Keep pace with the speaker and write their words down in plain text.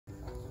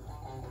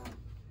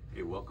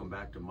welcome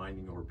back to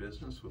Minding Your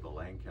Business with the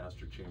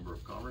Lancaster Chamber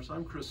of Commerce.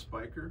 I'm Chris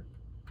Spiker,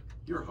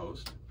 your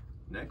host.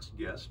 Next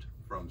guest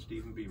from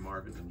Stephen B.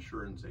 Marvin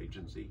Insurance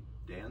Agency,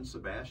 Dan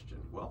Sebastian.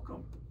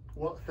 Welcome.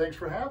 Well, thanks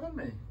for having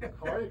me.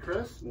 How are you,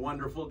 Chris?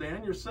 Wonderful,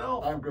 Dan.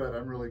 Yourself? I'm good.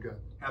 I'm really good.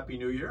 Happy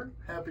New Year.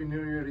 Happy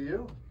New Year to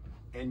you.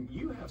 And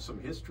you have some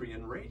history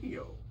in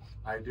radio.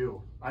 I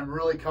do. I'm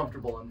really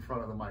comfortable in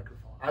front of the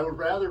microphone. I would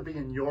rather be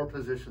in your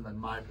position than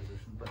my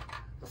position, but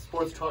a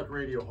sports talk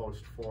radio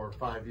host for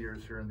 5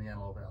 years here in the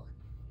Antelope Valley.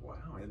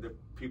 Wow, and the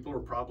people are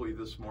probably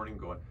this morning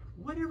going,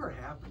 whatever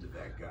happened to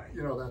that guy?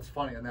 You know, that's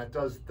funny, and that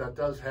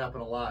does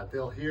happen a lot.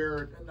 They'll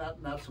hear,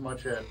 not so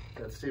much at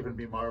Stephen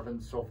B.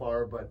 Marvin so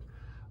far, but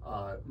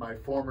my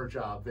former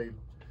job,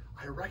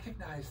 I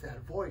recognize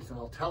that voice, and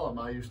I'll tell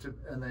them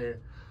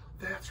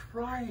that's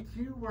right,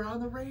 you were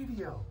on the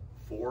radio.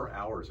 4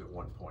 hours at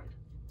one point.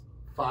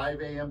 5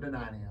 a.m. to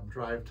 9 a.m.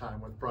 drive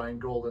time with Brian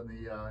Golden,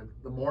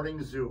 the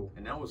morning zoo.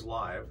 And that was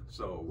live,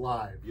 so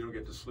live. You don't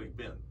get to sleep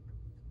in.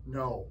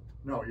 No,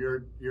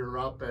 you're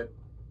up at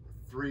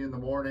 3 in the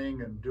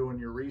morning and doing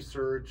your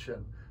research,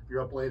 and you're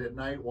up late at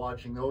night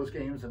watching those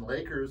games. And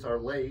Lakers are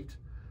late,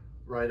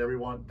 right?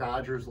 Everyone,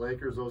 Dodgers,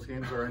 Lakers, those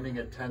games are ending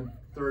at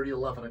 10:30,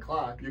 11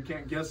 o'clock. You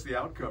can't guess the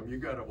outcome. You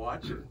got to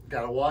watch it.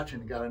 Got to watch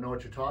it. You got to know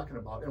what you're talking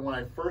about. And when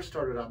I first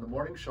started on the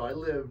morning show, I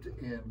lived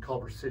in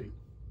Culver City.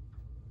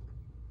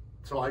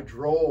 So I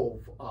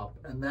drove up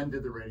and then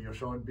did the radio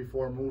show, and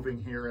before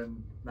moving here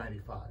in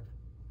 '95.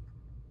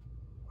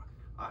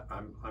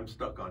 I'm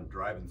stuck on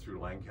driving through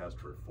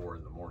Lancaster at 4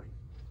 in the morning.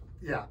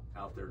 Yeah.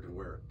 Out there to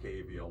where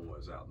KAVL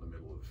was, out in the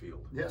middle of the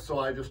field. Yeah, so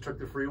I just took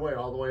the freeway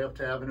all the way up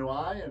to Avenue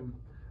I and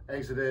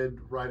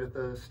exited right at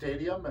the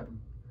stadium,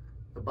 and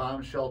the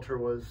bomb shelter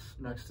was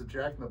next to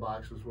Jack in the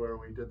Box, was where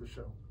we did the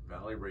show.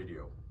 Valley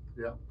Radio.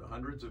 Yeah. The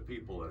hundreds of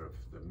people that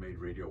have made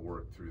radio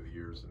work through the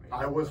years.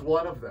 I was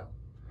one of them.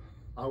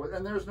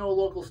 And there's no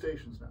local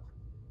stations now.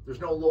 There's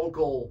no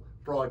local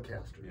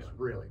broadcasters,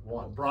 really.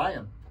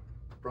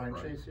 Brian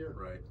Chase here.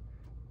 Right.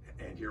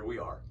 And here we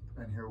are.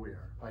 And here we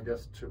are, I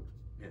guess, two.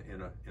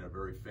 In a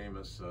very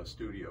famous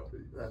studio.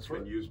 That's right.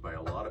 It's been used by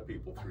a lot of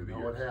people through the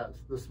years. No, it has.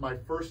 This is my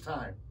first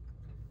time.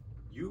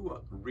 You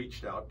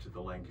reached out to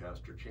the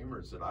Lancaster Chamber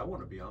and said, I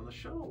want to be on the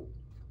show.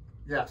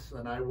 Yes,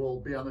 and I will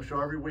be on the show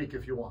every week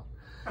if you want.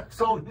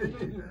 So,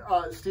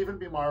 Stephen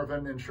B.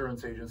 Marvin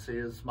Insurance Agency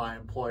is my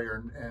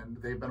employer, and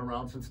they've been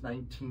around since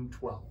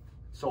 1912.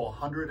 So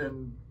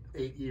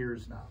 108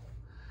 years now.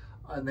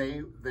 And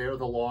they're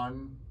the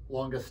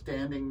longest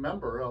standing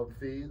member of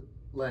the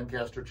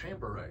Lancaster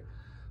Chamber. Right.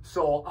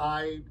 So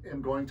I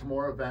am going to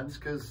more events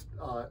because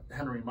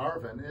Henry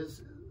Marvin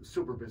is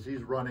super busy.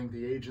 He's running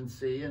the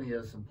agency and he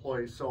has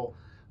employees. So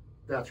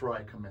that's where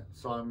I come in.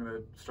 So I'm going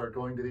to start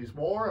going to these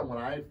more. And when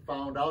I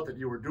found out that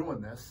you were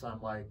doing this,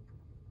 I'm like,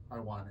 I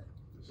want it.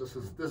 This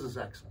is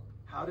excellent.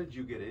 How did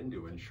you get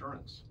into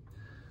insurance?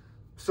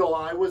 So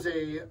I was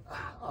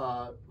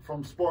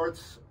from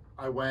sports,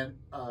 I went,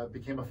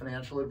 became a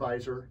financial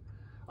advisor.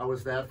 I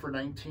was that for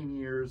 19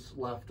 years,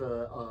 left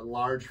a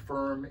large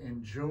firm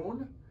in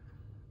June,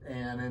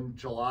 and in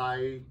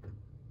July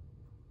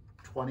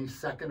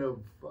 22nd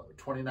of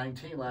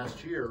 2019,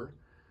 last year,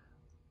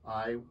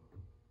 I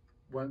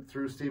went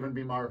through Stephen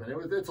B.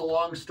 Marvin. It's a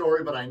long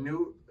story, but I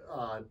knew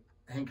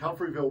Hank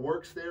Humphreyville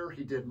works there.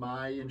 He did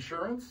my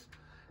insurance,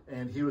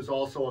 and he was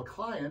also a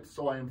client,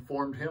 so I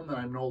informed him that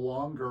I'm no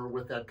longer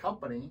with that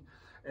company,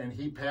 and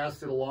he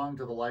passed it along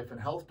to the Life and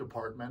Health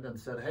Department and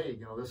said, hey,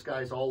 you know, this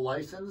guy's all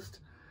licensed.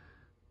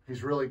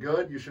 He's really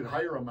good. You should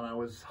hire him, and I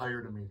was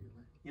hired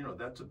immediately. You know,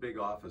 that's a big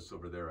office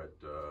over there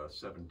at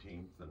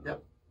 17th and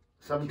Yep,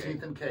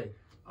 17th and K.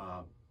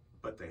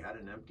 But they had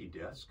an empty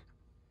desk?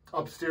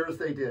 Upstairs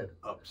they did.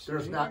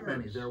 Upstairs? There's not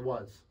many. There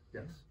was,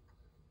 yes.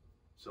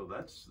 So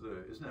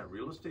isn't that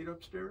real estate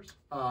upstairs?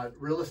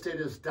 Real estate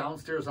is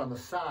downstairs on the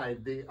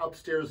side. The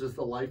upstairs is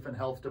the Life and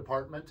Health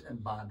Department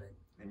and bonding.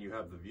 And you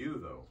have the view,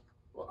 though.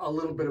 A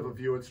little bit of a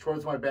view. It's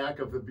towards my back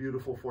of the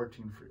beautiful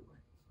 14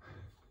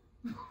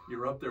 freeway.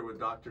 You're up there with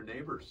Dr.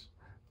 Neighbors.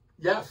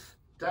 Yes,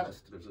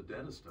 dentist. There's a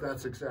dentist.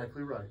 That's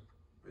exactly right.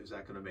 Is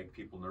that going to make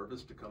people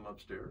nervous to come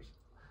upstairs?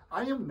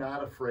 I am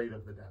not afraid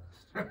of the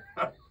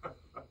dentist.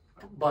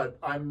 But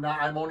I'm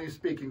only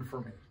speaking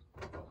for me.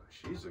 Oh,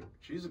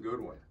 she's a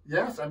good one.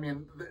 Yes, I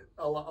mean,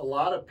 a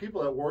lot of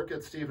people that work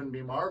at Stephen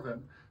B.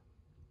 Marvin,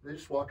 they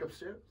just walk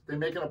upstairs. They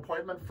make an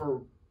appointment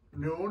for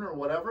noon or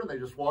whatever, and they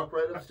just walk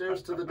right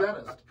upstairs to the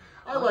dentist.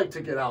 I like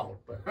to get out,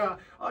 but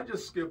I'll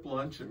just skip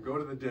lunch and go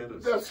to the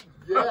dentist.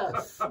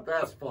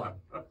 That's fun.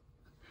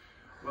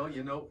 Well,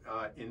 you know,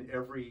 in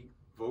every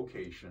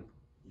vocation,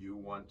 you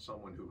want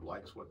someone who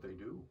likes what they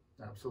do.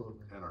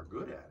 Absolutely. And are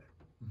good at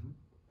it. Mm-hmm.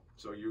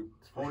 So you're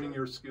honing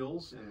your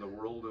skills in the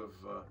world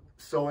of...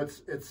 So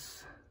it's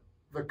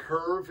the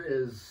curve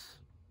is,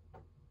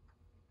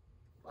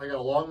 I got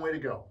a long way to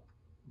go,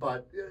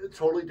 but it's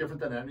totally different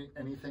than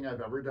anything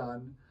I've ever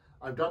done.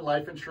 I've done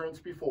life insurance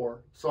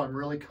before, so I'm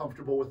really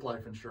comfortable with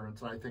life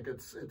insurance, and I think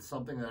it's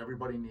something that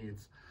everybody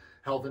needs.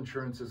 Health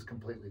insurance is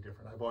completely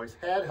different. I've always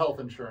had health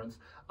insurance.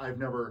 I've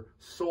never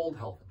sold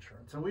health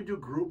insurance. And we do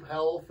group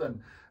health,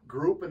 and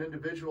group and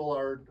individual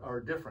are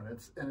different.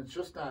 It's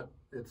just not,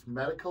 it's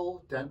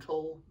medical,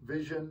 dental,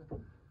 vision,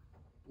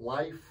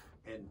 life.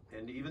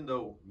 And even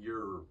though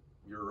you're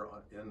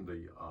in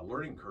the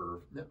learning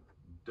curve, Yep.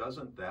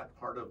 doesn't that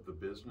part of the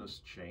business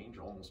change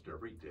almost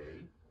every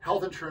day?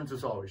 Health insurance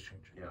is always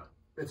changing. Yeah,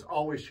 It's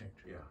always changing.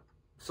 yeah.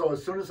 So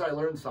as soon as I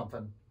learn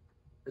something,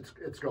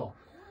 it's gone.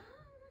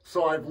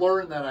 So I've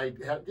learned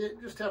that you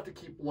just have to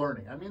keep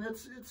learning. I mean,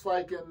 it's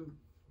like in,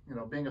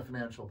 being a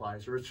financial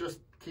advisor. It's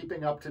just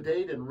keeping up to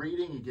date and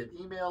reading. You get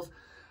emails.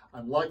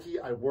 I'm lucky.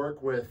 I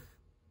work with,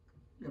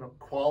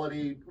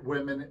 quality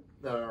women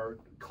that are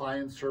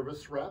client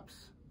service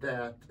reps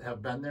that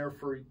have been there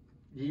for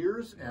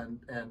years, and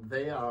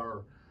they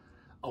are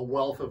a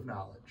wealth of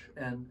knowledge.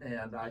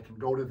 And I can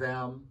go to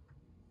them,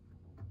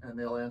 and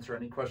they'll answer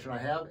any question I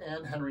have.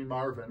 And Henry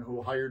Marvin,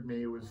 who hired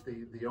me, was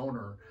the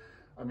owner.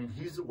 I mean,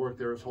 he's worked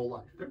there his whole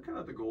life. They're kind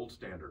of the gold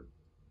standard.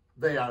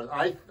 They are.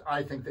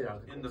 I think they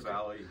are. In the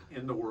valley,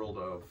 in the world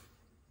of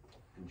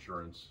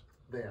insurance.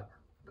 They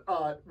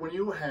are. When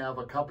you have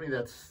a company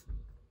that's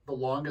the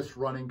longest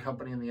running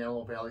company in the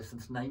Antelope Valley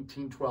since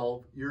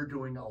 1912, you're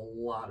doing a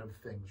lot of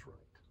things right.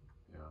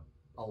 Yeah.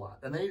 A lot.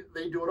 And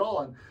they do it all.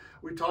 And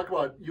we talk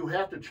about you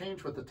have to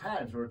change with the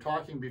times. We were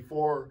talking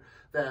before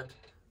that,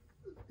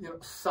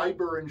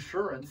 cyber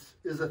insurance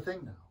is a thing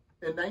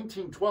now. In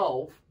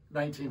 1912,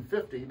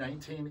 1950,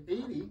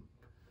 1980,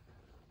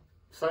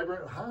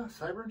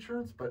 cyber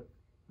insurance, but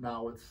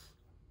now it's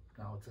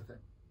a thing.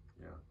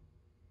 Yeah.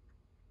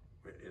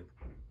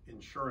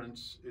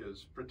 Insurance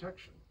is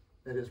protection.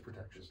 It is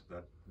protection.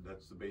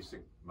 That's the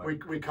basic.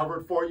 We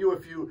covered for you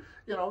if you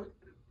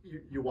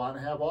want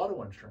to have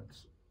auto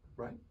insurance,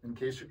 right? In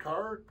case your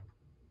car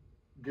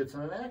gets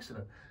in an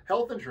accident.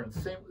 Health insurance,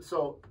 same.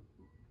 So,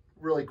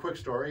 really quick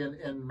story.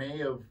 In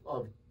May of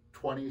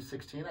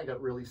 2016, I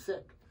got really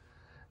sick.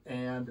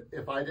 And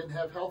if I didn't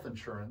have health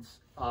insurance,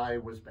 I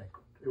was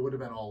bankrupt. It would have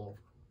been all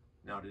over.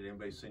 Now, did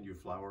anybody send you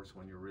flowers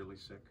when you're really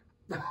sick?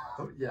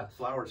 Yes.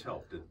 Flowers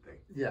help, didn't they?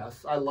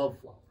 Yes, I love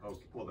flowers.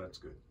 Okay, well, that's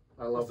good.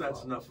 I love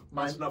that's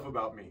flowers. enough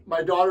about me.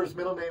 My daughter's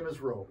middle name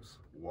is Rose.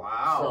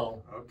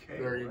 Wow. So, okay.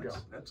 there you go.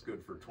 That's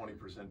good for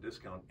 20%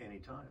 discount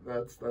anytime.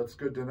 That's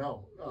good to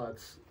know.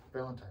 It's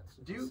Valentine's.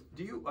 Do you?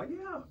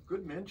 Yeah,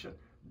 good mention.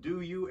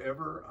 Do you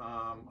ever?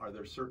 Are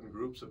there certain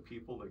groups of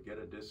people that get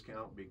a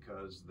discount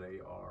because they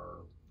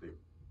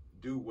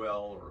do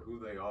well, or who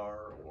they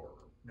are, or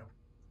no?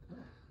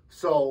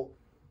 So,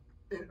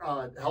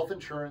 health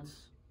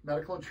insurance,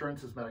 medical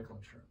insurance is medical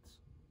insurance.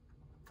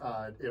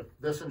 If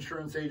this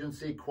insurance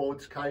agency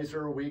quotes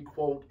Kaiser, we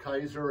quote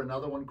Kaiser,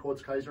 another one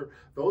quotes Kaiser,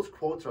 those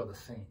quotes are the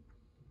same.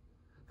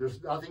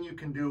 There's nothing you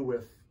can do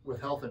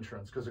with health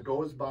insurance because it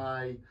goes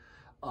by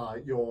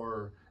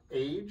your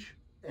age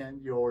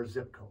and your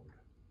zip code.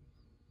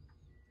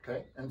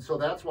 Okay? And so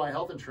that's why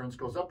health insurance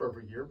goes up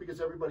every year,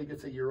 because everybody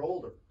gets a year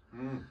older.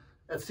 Mm.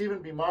 At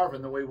Stephen B.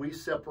 Marvin, the way we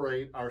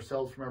separate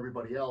ourselves from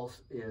everybody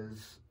else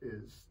is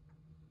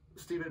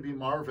Stephen B.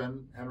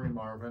 Marvin, Henry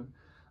Marvin,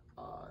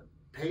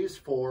 pays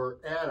for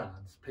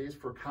add-ons, pays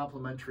for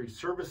complimentary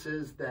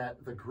services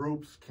that the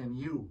groups can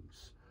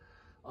use.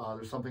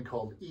 There's something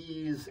called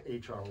Ease,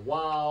 HR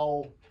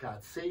Wow,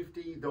 Got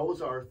Safety.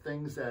 Those are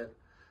things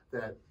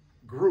that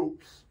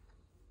groups,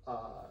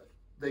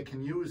 they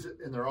can use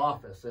in their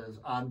office as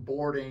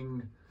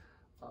onboarding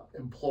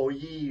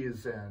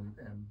employees and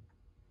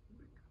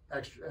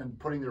extra, and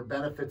putting their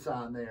benefits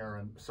on there.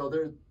 And so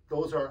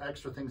those are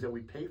extra things that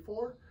we pay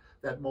for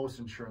that most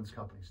insurance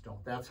companies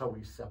don't. That's how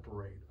we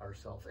separate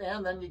ourselves.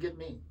 And then you get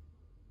me.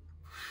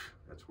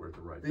 That's worth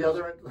the right. The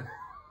other,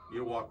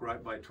 you walk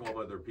right by 12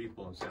 other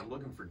people and say, "I'm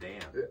looking for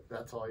Dan."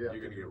 That's all you have.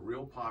 You're going to get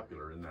real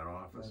popular in that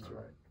office. That's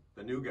right.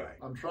 The new guy.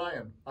 I'm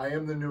trying. I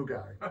am the new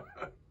guy.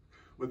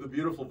 With a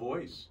beautiful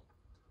voice.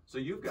 So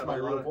you've got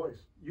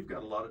you've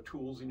got a lot of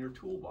tools in your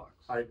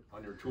toolbox.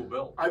 On your tool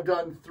belt. I've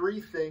done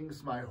 3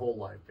 things my whole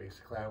life,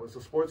 basically. I was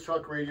a sports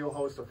talk radio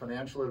host, a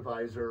financial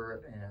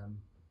advisor, and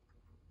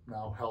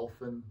now health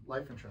and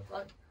life insurance.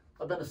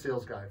 I've been a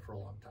sales guy for a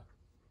long time.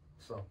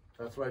 So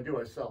that's what I do.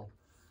 I sell.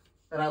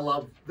 And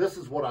this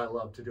is what I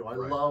love to do. I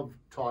love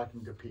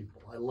talking to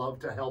people. I love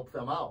to help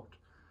them out.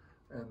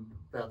 And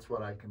that's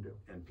what I can do.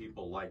 And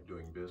people like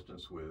doing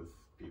business with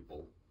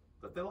people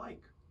that they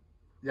like.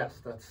 Yes,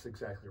 that's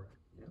exactly right.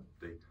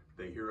 Yeah,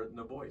 they hear it in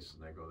the voice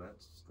and they go,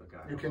 "That's the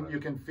guy." You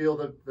can feel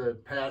the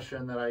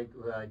passion that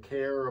I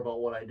care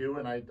about what I do,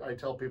 and I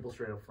tell people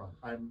straight up front,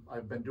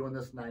 I've been doing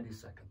this 90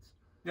 seconds.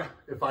 Yeah.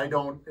 If I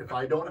don't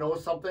know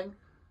something,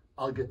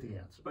 I'll get the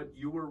answer. But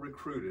you were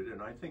recruited,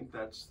 and I think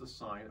that's the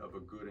sign of a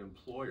good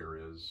employer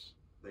is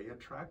they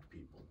attract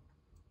people.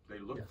 They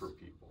look for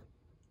people.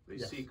 They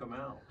seek them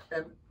out.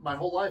 And my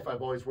whole life,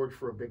 I've always worked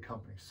for a big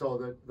company.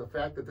 So the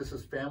fact that this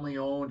is family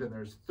owned and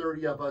there's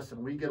 30 of us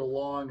and we get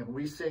along and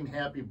we sing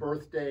happy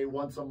birthday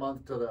once a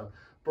month to the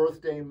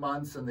birthday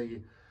months and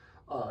the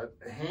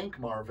Hank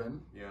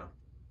Marvin. Yeah.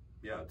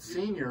 Yeah.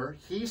 Senior,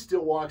 he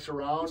still walks He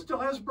around. still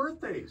has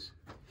birthdays.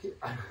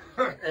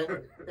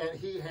 And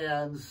he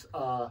hands,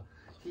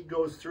 he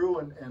goes through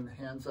and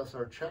hands us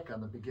our check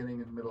on the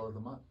beginning and middle of the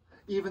month.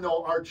 Even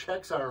though our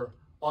checks are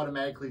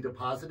automatically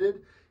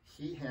deposited,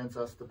 he hands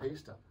us the pay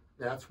stub.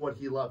 That's what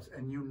he loves,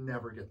 and you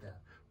never get that.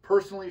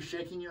 Personally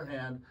shaking your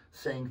hand,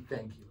 saying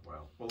thank you.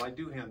 Wow. Well, I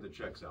do hand the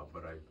checks out,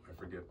 but I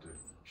forget to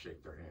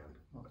shake their hand.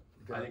 Well,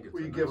 I think it's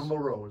we a give nice, him a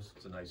rose.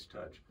 It's a nice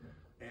touch. Yeah.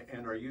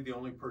 And are you the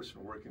only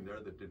person working there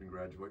that didn't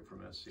graduate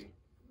from SC?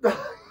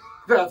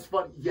 That's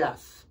funny.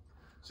 Yes.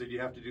 So do you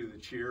have to do the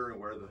cheer and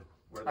wear the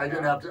I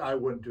didn't have to. I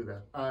wouldn't do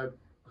that.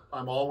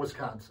 I'm all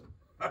Wisconsin.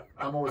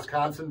 I'm a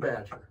Wisconsin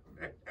Badger.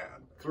 Man.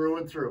 Through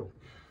and through.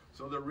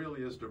 So there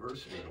really is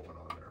diversity going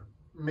on there.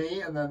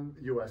 Me and then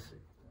USC.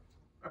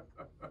 Yeah.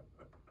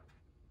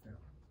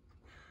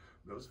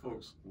 Those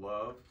folks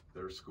love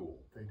their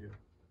school. They do.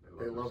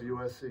 They love their school.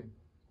 USC.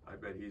 I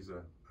bet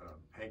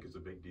Hank is a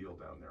big deal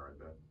down there, I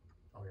bet.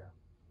 Oh, yeah.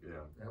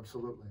 Yeah.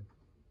 Absolutely.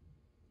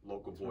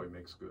 Local boy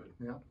makes good.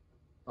 Yeah.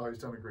 Oh, he's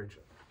done a great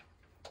job.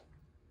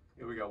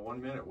 Hey, we got 1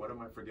 minute. What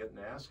am I forgetting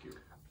to ask you?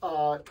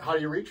 How do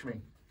you reach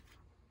me?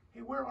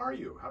 Hey, where are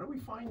you? How do we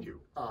find you?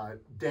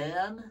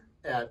 Dan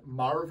at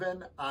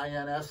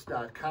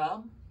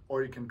marvinins.com,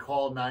 or you can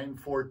call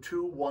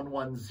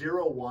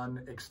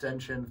 942-1101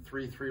 extension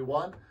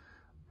 331,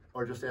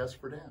 or just ask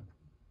for Dan.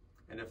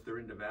 And if they're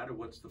in Nevada,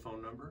 what's the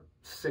phone number?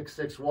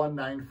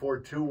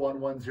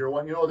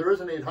 661-942-1101. You know, there is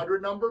an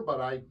 800 number,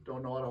 but I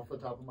don't know it off the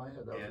top of my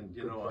head. And,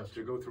 you know,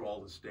 to go through all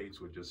the states,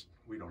 we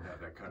don't have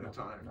that kind of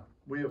time. No,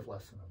 we have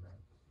less than that.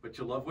 But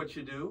you love what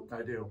you do?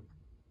 I do.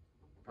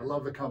 I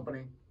love the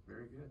company.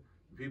 Very good.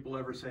 People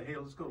ever say, hey,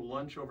 let's go to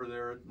lunch over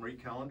there at Marie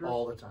Callender's?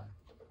 All the time.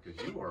 Because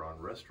you are on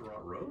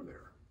Restaurant Row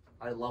there.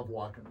 I love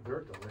walking.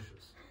 They're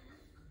delicious.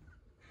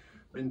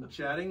 Been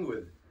chatting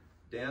with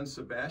Dan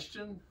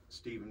Sebastian,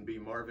 Stephen B.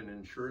 Marvin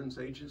Insurance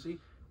Agency,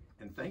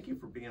 and thank you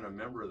for being a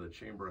member of the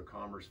Chamber of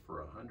Commerce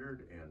for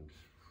 108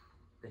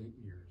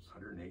 years.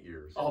 108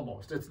 years.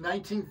 Almost. It's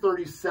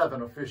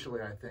 1937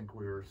 officially, I think,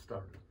 we were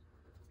started.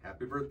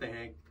 Happy birthday,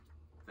 Hank.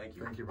 Thank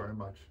you. Thank you very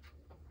much.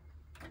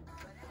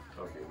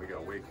 Okay, we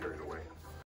got way carried away.